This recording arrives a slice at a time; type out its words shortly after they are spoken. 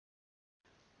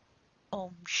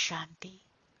Om Shanti,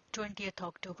 20th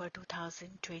October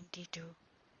 2022,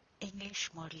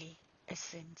 English Murli,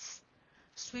 Essence.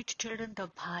 Sweet children, the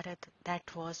Bharat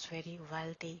that was very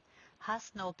wealthy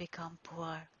has now become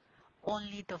poor.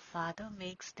 Only the Father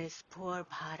makes this poor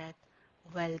Bharat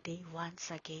wealthy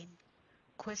once again.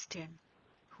 Question: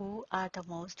 who are the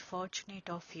most fortunate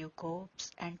of you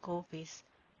gopis and gopis,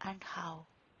 and how?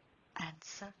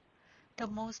 Answer: the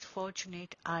most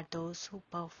fortunate are those who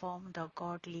perform the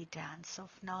godly dance of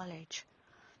knowledge.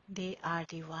 They are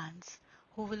the ones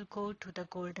who will go to the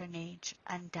golden age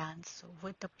and dance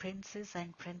with the princes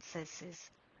and princesses.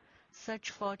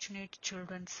 Such fortunate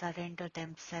children surrender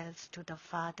themselves to the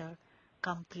Father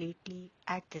completely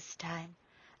at this time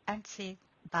and say,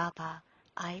 Baba,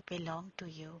 I belong to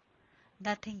you.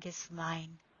 Nothing is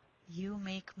mine. You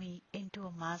make me into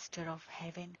a master of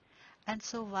heaven, and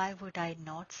so why would I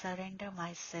not surrender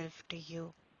myself to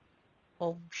you?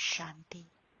 Om Shanti.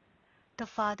 The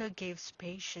Father gives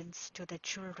patience to the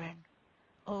children.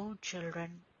 O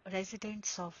children,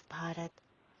 residents of Bharat,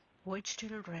 which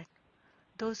children?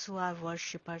 Those who are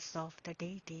worshippers of the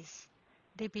deities.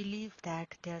 They believe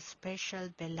that their special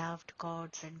beloved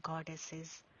gods and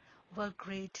goddesses were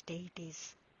great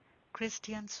deities.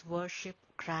 Christians worship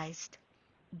Christ,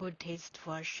 Buddhists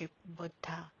worship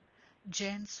Buddha,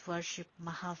 Jains worship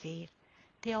Mahavir.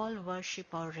 They all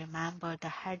worship or remember the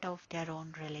head of their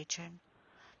own religion.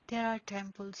 There are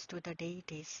temples to the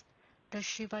deities. The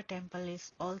Shiva temple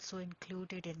is also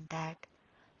included in that.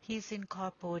 He is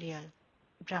incorporeal.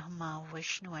 Brahma,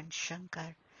 Vishnu and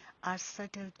Shankar are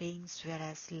subtle beings,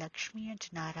 whereas Lakshmi and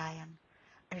Narayan,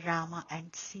 Rama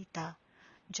and Sita,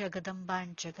 Jagadamba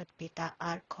and Jagatpita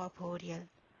are corporeal.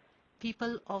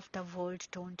 People of the world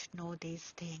don't know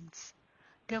these things.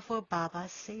 Therefore Baba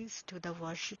says to the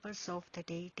worshippers of the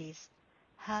deities,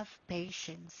 have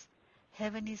patience.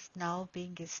 Heaven is now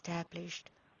being established.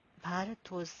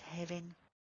 Bharat was heaven.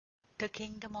 The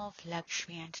kingdom of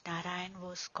Lakshmi and Narayan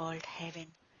was called heaven.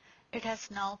 It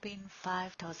has now been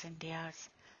 5,000 years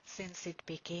since it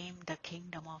became the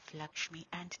kingdom of Lakshmi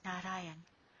and Narayan.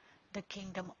 The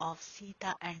kingdom of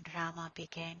Sita and Rama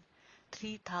began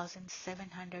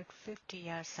 3,750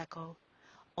 years ago.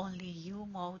 Only you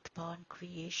mouth-born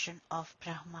creation of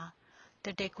Brahma,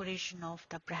 the decoration of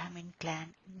the Brahmin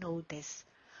clan, know this,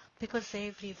 because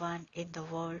everyone in the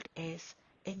world is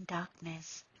in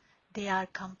darkness. They are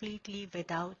completely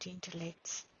without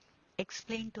intellects.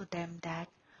 Explain to them that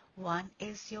one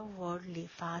is your worldly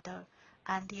father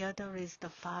and the other is the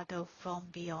Father from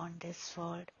beyond this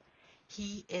world.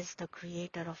 He is the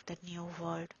creator of the new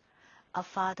world. A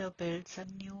father builds a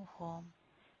new home.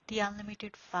 The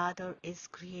unlimited Father is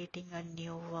creating a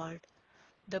new world.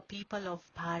 The people of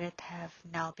Bharat have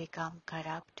now become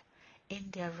corrupt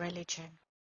in their religion.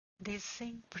 They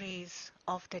sing praise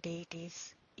of the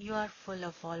deities. You are full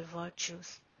of all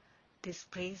virtues. This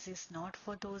praise is not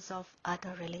for those of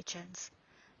other religions.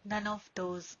 None of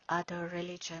those other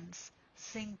religions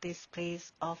sing this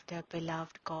praise of their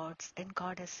beloved gods and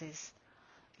goddesses.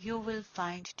 You will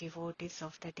find devotees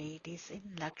of the deities in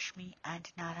Lakshmi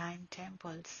and Narayan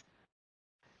temples.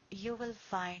 You will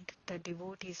find the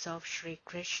devotees of Sri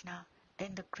Krishna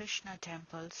in the Krishna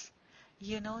temples.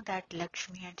 You know that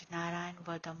Lakshmi and Narayan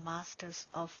were the masters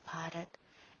of Bharat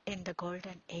in the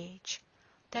golden age.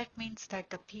 That means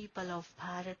that the people of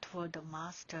Bharat were the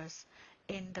masters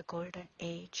in the golden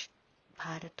age.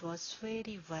 Bharat was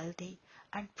very wealthy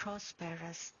and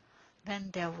prosperous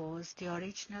when there was the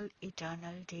original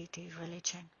eternal deity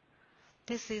religion.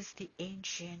 This is the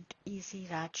ancient, easy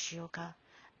Raj Yoga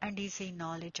and easy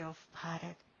knowledge of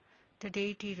Bharat. The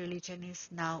deity religion is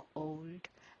now old,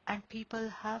 and people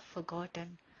have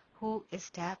forgotten who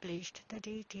established the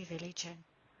deity religion.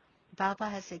 Baba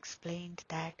has explained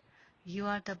that you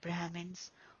are the Brahmins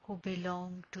who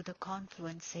belong to the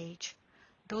confluence age.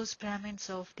 Those Brahmins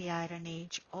of the Iron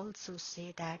Age also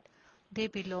say that they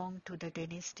belong to the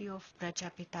dynasty of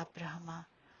Prajapita Brahma,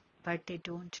 but they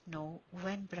don't know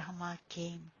when Brahma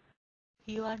came.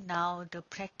 You are now the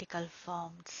practical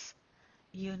forms.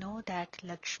 You know that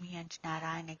Lakshmi and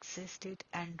Narayan existed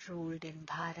and ruled in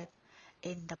Bharat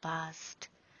in the past.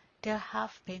 There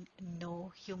have been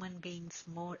no human beings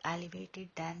more elevated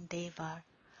than they were.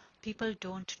 People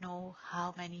don't know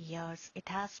how many years it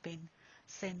has been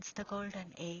since the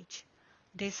Golden Age.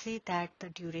 They say that the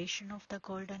duration of the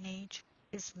Golden Age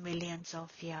is millions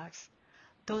of years.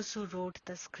 Those who wrote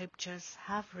the scriptures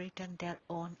have written their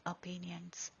own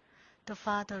opinions. The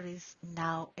Father is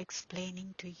now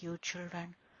explaining to you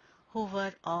children who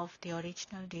were of the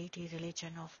original deity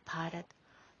religion of Bharat.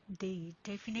 They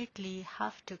definitely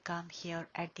have to come here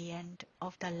at the end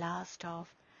of the last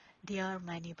of There are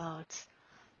many birds.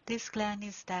 This clan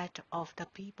is that of the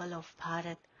people of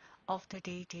Bharat, of the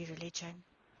deity religion.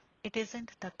 It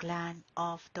isn't the clan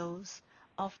of those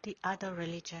of the other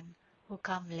religion who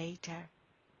come later.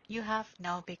 You have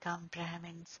now become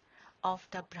Brahmins of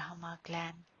the Brahma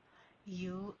clan.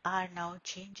 You are now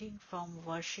changing from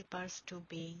worshippers to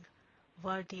being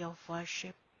worthy of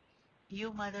worship.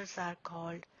 You mothers are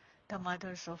called the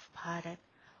mothers of Bharat,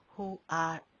 who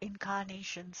are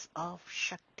incarnations of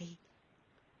Shakti,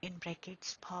 in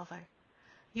brackets power.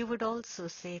 You would also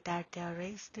say that there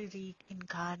is the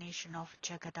reincarnation of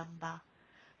Jagadamba.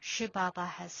 Shiv Baba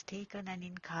has taken an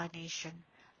incarnation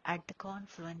at the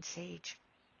confluence age.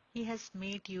 He has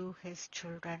made you his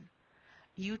children.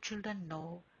 You children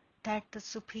know that the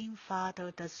Supreme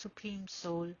Father, the Supreme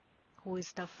Soul, who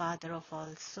is the Father of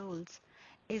all souls,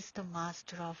 is the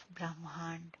Master of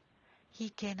Brahmand. He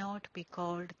cannot be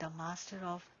called the Master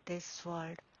of this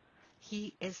world.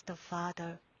 He is the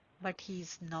Father, but he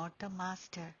is not the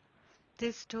Master.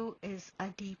 This too is a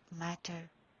deep matter.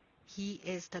 He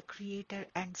is the Creator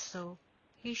and so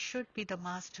he should be the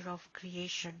Master of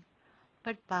creation.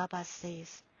 But Baba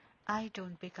says, I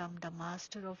don't become the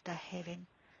master of the heaven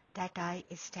that I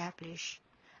establish.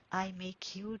 I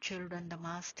make you children the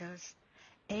masters.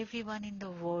 Everyone in the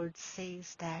world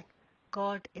says that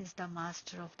God is the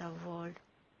master of the world.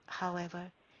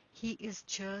 However, he is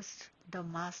just the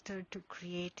master to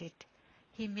create it.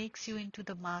 He makes you into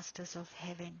the masters of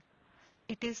heaven.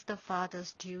 It is the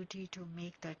father's duty to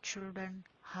make the children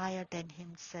higher than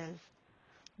himself.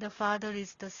 The Father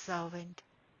is the servant.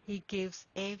 He gives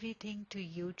everything to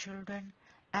you children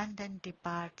and then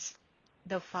departs.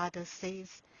 The Father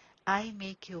says, I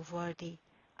make you worthy.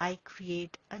 I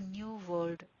create a new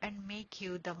world and make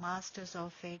you the masters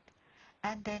of it,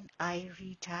 and then I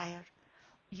retire.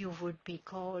 You would be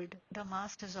called the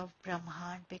masters of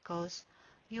Brahman because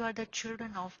you are the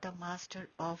children of the master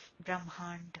of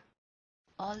Brahmand.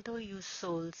 Although you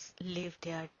souls live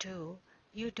there too,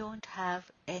 you don't have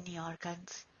any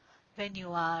organs. When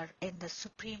you are in the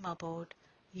supreme abode,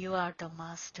 you are the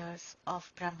masters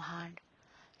of Brahman.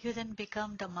 You then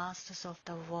become the masters of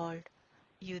the world.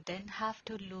 You then have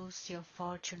to lose your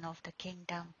fortune of the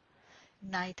kingdom.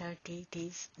 Neither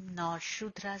deities nor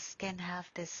Shudras can have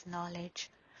this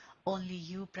knowledge. Only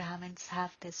you Brahmins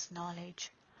have this knowledge.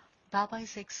 Baba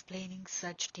is explaining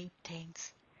such deep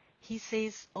things. He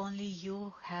says only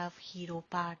you have hero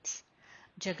parts.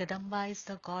 Jagadamba is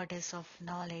the goddess of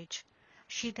knowledge.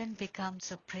 She then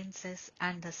becomes a princess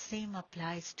and the same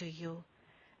applies to you.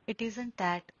 It isn't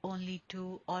that only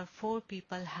 2 or 4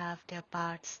 people have their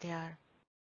parts there.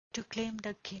 To claim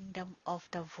the kingdom of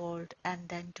the world and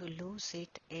then to lose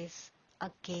it is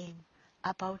a game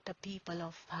about the people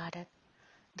of Bharat.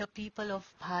 The people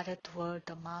of Bharat were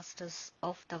the masters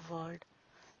of the world,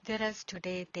 whereas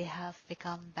today they have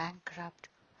become bankrupt.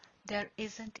 There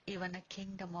isn't even a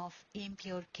kingdom of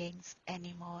impure kings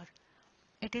anymore.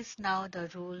 It is now the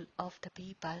rule of the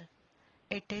people.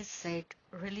 It is said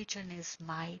religion is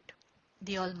might.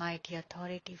 The Almighty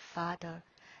Authority Father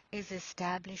is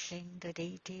establishing the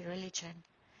deity religion.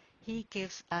 He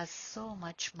gives us so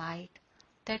much might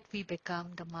that we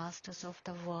become the masters of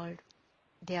the world.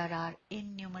 There are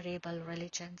innumerable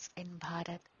religions in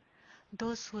Bharat.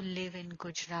 Those who live in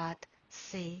Gujarat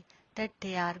say that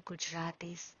they are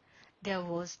Gujaratis. There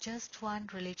was just one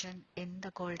religion in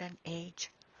the Golden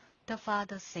Age. The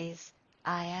Father says,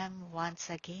 I am once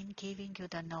again giving you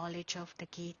the knowledge of the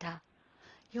Gita.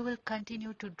 You will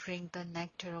continue to drink the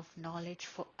nectar of knowledge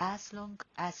for as long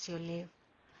as you live.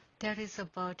 There is a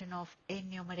burden of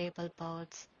innumerable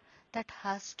birds that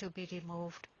has to be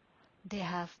removed. They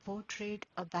have portrayed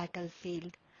a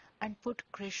battlefield and put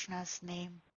Krishna's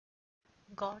name.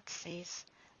 God says,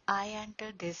 I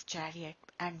enter this chariot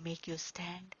and make you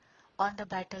stand on the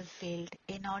battlefield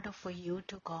in order for you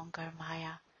to conquer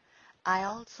Maya. I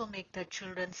also make the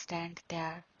children stand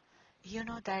there. You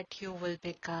know that you will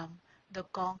become the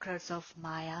conquerors of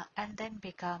Maya and then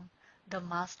become the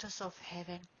masters of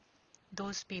heaven.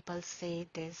 Those people say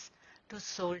this to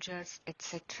soldiers,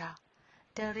 etc.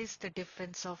 There is the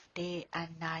difference of day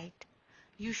and night.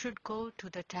 You should go to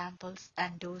the temples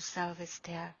and do service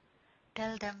there.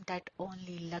 Tell them that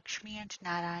only Lakshmi and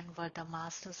Narayan were the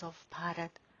masters of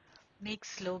Bharat. Make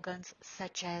slogans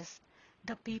such as,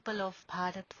 the people of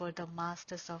Bharat were the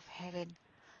masters of heaven.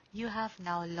 You have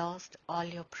now lost all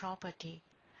your property.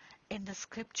 In the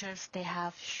scriptures they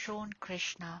have shown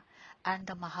Krishna and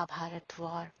the Mahabharat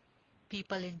war.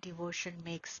 People in devotion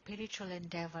make spiritual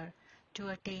endeavor to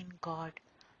attain God.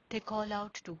 They call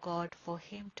out to God for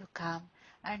Him to come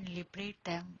and liberate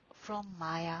them from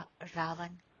Maya,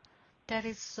 Ravan. There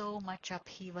is so much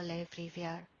upheaval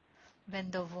everywhere.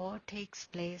 When the war takes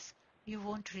place, you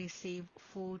won't receive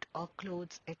food or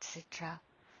clothes, etc.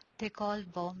 They call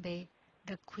Bombay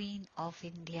the Queen of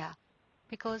India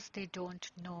because they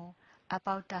don't know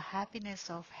about the happiness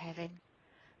of heaven.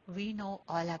 We know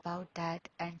all about that,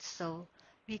 and so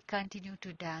we continue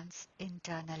to dance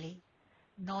internally.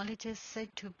 Knowledge is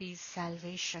said to be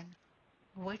salvation.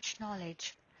 Which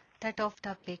knowledge? That of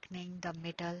the beginning, the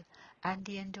middle, and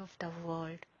the end of the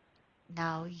world.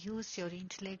 Now use your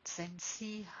intellects and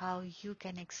see how you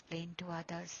can explain to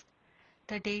others.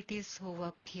 The deities who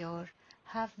were pure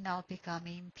have now become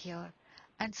impure,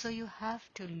 and so you have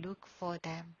to look for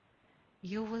them.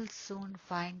 You will soon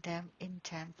find them in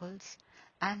temples,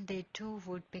 and they too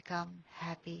would become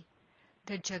happy.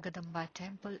 The Jagadamba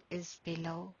temple is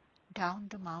below, down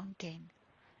the mountain.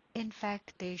 In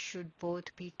fact, they should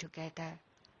both be together.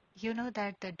 You know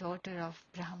that the daughter of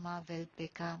Brahma will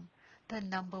become the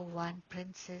number one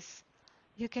princess.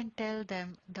 You can tell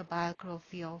them the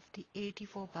biography of the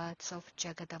 84 births of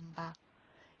Jagadamba.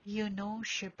 You know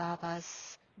Shiv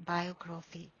Baba's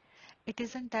biography. It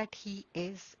isn't that he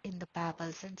is in the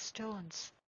pebbles and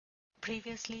stones.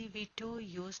 Previously, we too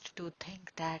used to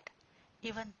think that.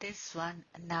 Even this one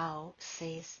now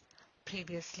says,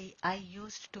 previously I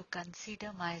used to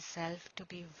consider myself to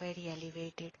be very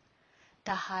elevated.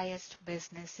 The highest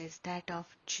business is that of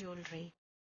jewelry.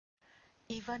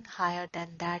 Even higher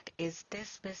than that is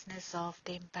this business of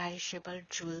the imperishable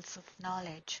jewels of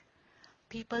knowledge.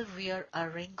 People wear a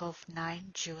ring of 9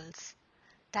 jewels.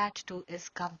 That too is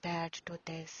compared to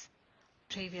this.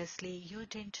 Previously you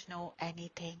didn't know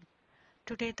anything.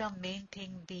 Today the main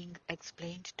thing being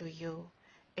explained to you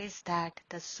is that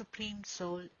the Supreme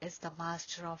Soul is the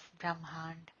master of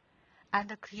Brahmand and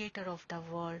the creator of the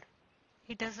world.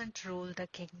 He doesn't rule the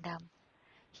kingdom.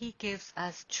 He gives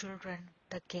us children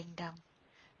the kingdom.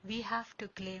 We have to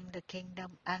claim the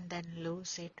kingdom and then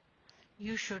lose it.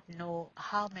 You should know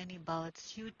how many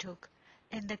births you took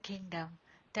in the kingdom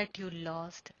that you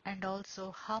lost, and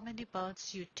also how many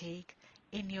births you take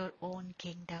in your own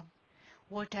kingdom.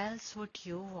 What else would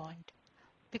you want?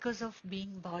 Because of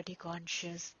being body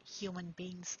conscious, human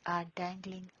beings are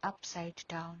dangling upside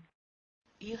down.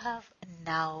 You have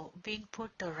now been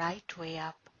put the right way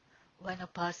up. When a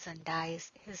person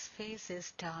dies, his face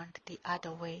is turned the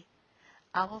other way.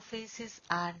 Our faces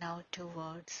are now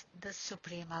towards the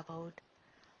supreme abode.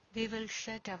 We will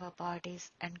shed our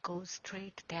bodies and go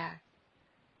straight there.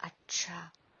 Acha.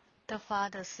 The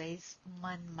Father says,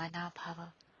 Man mana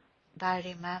bhava. By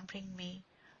remembering me,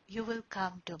 you will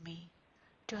come to me.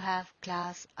 To have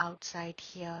class outside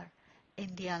here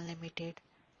in the unlimited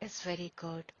is very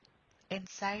good.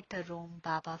 Inside the room,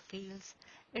 Baba feels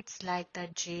it's like the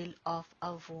jail of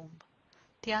a womb.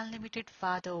 The unlimited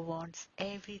Father wants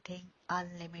everything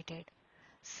unlimited.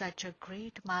 Such a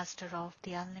great master of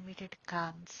the unlimited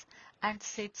comes and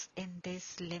sits in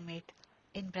this limit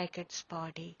in brackets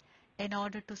body in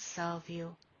order to serve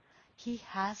you. He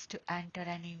has to enter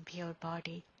an impure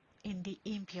body in the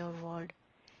impure world.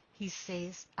 He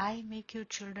says, I make you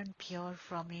children pure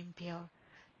from impure,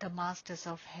 the masters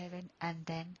of heaven, and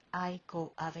then I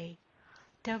go away.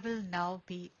 There will now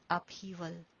be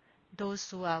upheaval. Those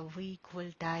who are weak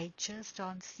will die just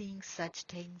on seeing such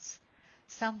things.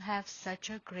 Some have such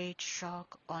a great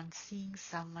shock on seeing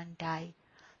someone die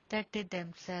that they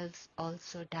themselves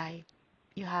also die.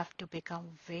 You have to become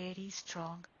very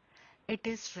strong. It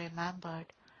is remembered,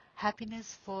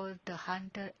 happiness for the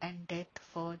hunter and death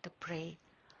for the prey.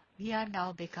 We are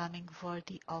now becoming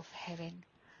worthy of heaven.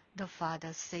 The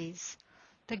Father says,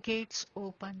 the gates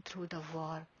open through the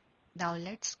war. Now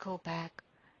let's go back.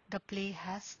 The play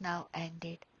has now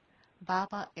ended.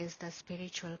 Baba is the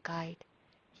spiritual guide.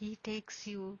 He takes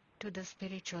you to the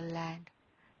spiritual land.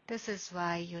 This is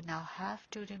why you now have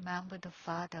to remember the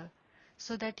Father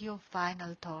so that your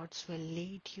final thoughts will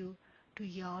lead you to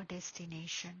your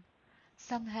destination.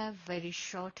 Some have very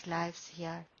short lives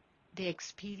here. They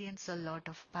experience a lot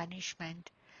of punishment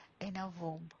in a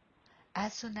womb.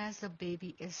 As soon as the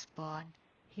baby is born,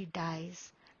 he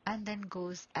dies and then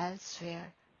goes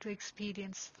elsewhere to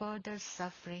experience further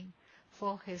suffering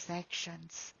for his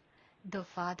actions. The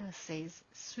Father says,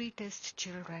 sweetest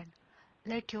children,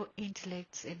 let your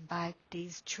intellects imbibe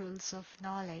these jewels of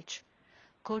knowledge.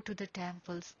 Go to the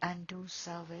temples and do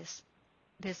service.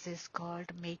 This is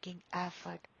called making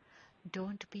effort.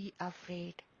 Don't be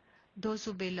afraid. Those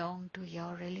who belong to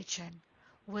your religion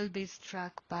will be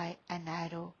struck by an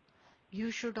arrow. You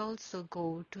should also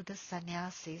go to the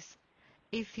sannyasis.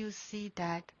 If you see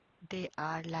that they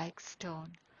are like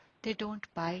stone, they don't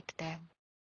bite them.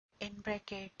 In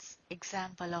brackets,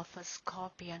 example of a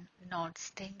scorpion not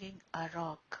stinging a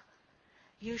rock.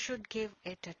 You should give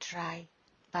it a try.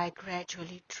 By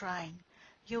gradually trying,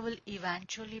 you will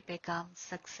eventually become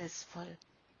successful.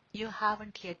 You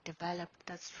haven't yet developed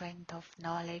the strength of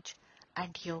knowledge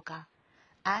and yoga,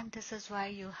 and this is why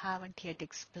you haven't yet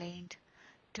explained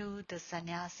to the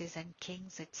sannyasis and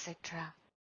kings, etc.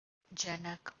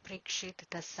 Janak, Parikshit,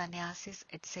 the sannyasis,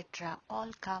 etc.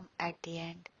 all come at the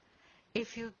end.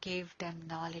 If you gave them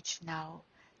knowledge now,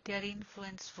 their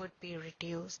influence would be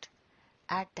reduced.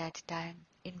 At that time,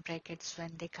 in brackets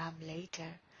when they come later,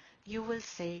 you will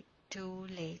say, too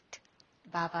late.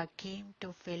 Baba came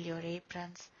to fill your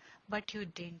aprons, but you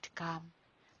didn't come.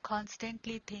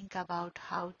 Constantly think about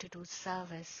how to do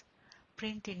service,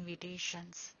 print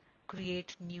invitations,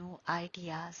 create new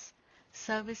ideas.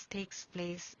 Service takes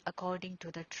place according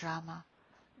to the drama.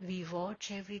 We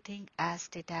watch everything as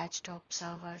detached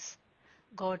observers.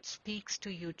 God speaks to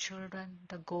you children,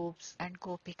 the gopis and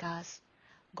gopikas.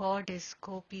 God is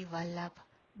Gopi Vallabh,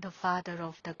 the father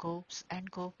of the gopis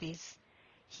and gopis.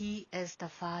 He is the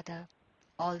father.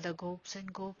 All the gopis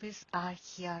and gopis are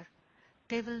here.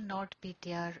 They will not be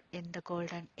there in the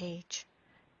golden age.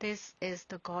 This is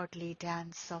the godly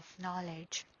dance of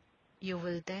knowledge. You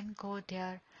will then go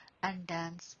there and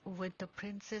dance with the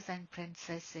princes and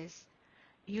princesses.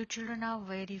 You children are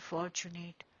very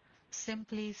fortunate.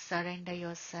 Simply surrender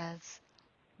yourselves.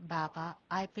 Baba,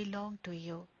 I belong to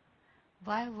you.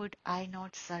 Why would I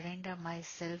not surrender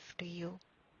myself to you?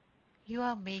 You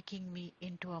are making me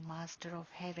into a master of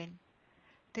heaven.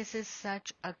 This is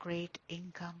such a great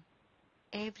income.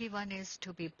 Everyone is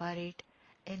to be buried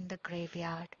in the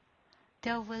graveyard.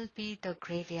 There will be the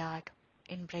graveyard,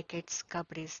 in brackets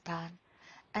Kabristan,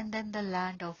 and then the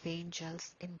land of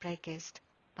angels, in brackets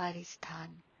Paristan.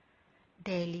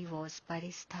 Delhi was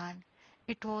Paristan.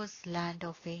 It was land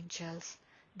of angels.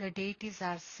 The deities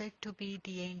are said to be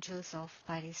the angels of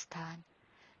Paristan.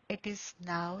 It is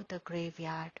now the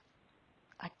graveyard.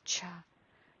 Acha.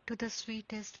 To the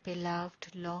sweetest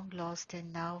beloved, long lost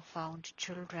and now found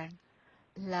children,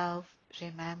 love,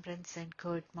 remembrance and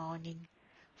good morning.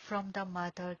 From the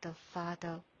mother, the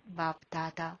father, Bap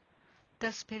Dada.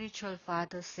 The spiritual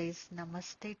father says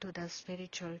namaste to the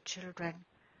spiritual children.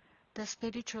 The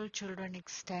spiritual children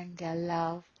extend their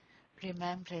love,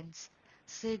 remembrance,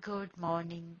 say good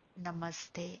morning,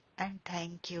 namaste, and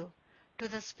thank you to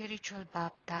the spiritual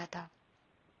Bap Dada.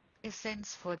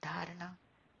 Essence for Dharana.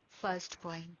 First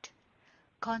point.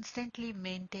 Constantly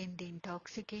maintain the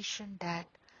intoxication that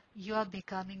you are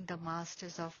becoming the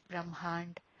masters of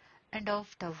Brahmand and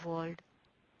of the world.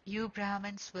 You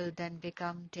Brahmins will then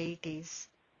become deities.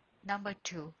 Number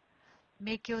two.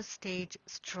 Make your stage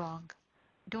strong.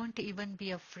 Don't even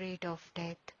be afraid of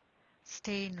death.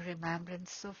 Stay in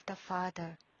remembrance of the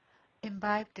Father.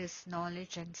 Imbibe this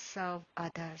knowledge and serve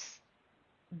others.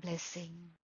 Blessing.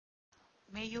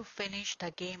 May you finish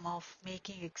the game of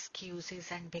making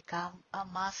excuses and become a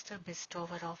master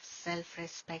bestower of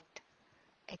self-respect.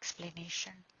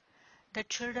 Explanation. The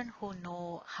children who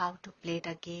know how to play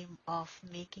the game of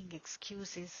making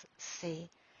excuses say,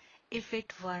 if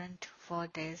it weren't for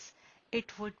this,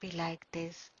 it would be like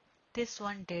this. This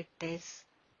one did this,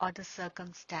 or the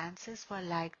circumstances were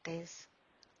like this.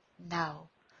 Now,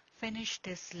 finish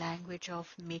this language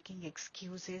of making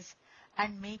excuses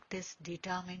and make this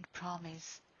determined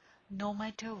promise. No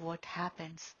matter what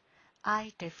happens,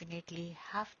 I definitely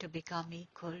have to become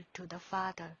equal to the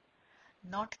Father.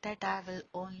 Not that I will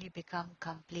only become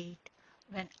complete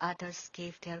when others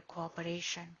give their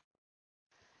cooperation.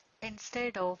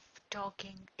 Instead of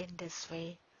talking in this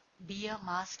way, be a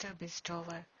master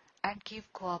bestower and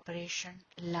give cooperation,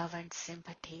 love and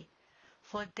sympathy.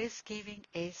 For this giving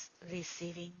is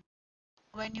receiving.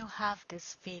 When you have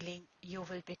this feeling, you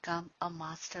will become a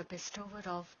master bestower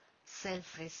of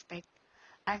self-respect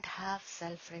and have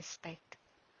self-respect.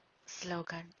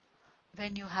 Slogan.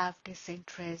 When you have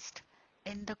disinterest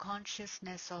in the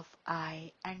consciousness of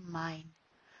I and mine,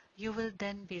 you will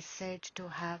then be said to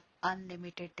have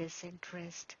unlimited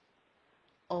disinterest.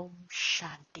 Om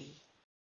Shanti.